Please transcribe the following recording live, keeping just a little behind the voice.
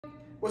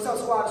What's up,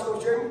 squad? It's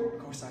Coach Jeremy.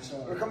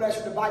 We're coming at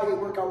you with a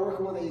bodyweight workout,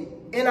 working with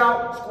a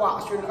in-out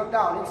squat. So you're gonna come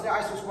down into the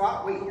iso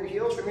squat, weight in your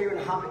heels. From here, you're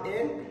gonna hop it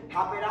in,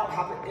 hop it out,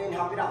 hop it in,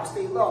 hop it out.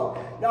 Stay low.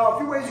 Now, a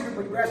few ways you can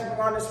progress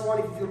on this one.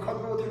 If you feel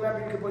comfortable with it,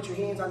 remember, you can put your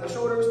hands on the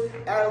shoulders,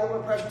 add a little bit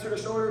of pressure to the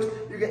shoulders.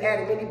 You can add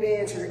a mini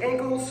band to your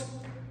ankles.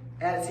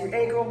 Add it to your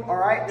ankle, all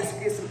right? This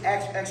gives some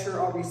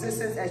extra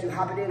resistance as you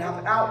hop it in,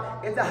 hop it out.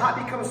 If the hop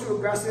becomes too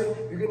aggressive,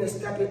 you're gonna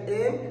step it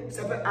in,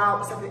 step it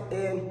out, step it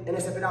in, and then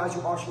step it out as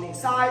you alternate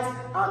sides.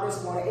 On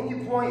this one, at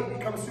any point, if it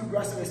becomes too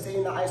aggressive and stay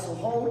in the iso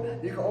hold,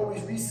 you can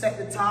always reset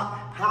the top,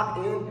 hop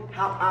in,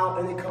 hop out,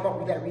 and then come up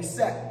with that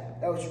reset.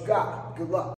 That's what you got. Good luck.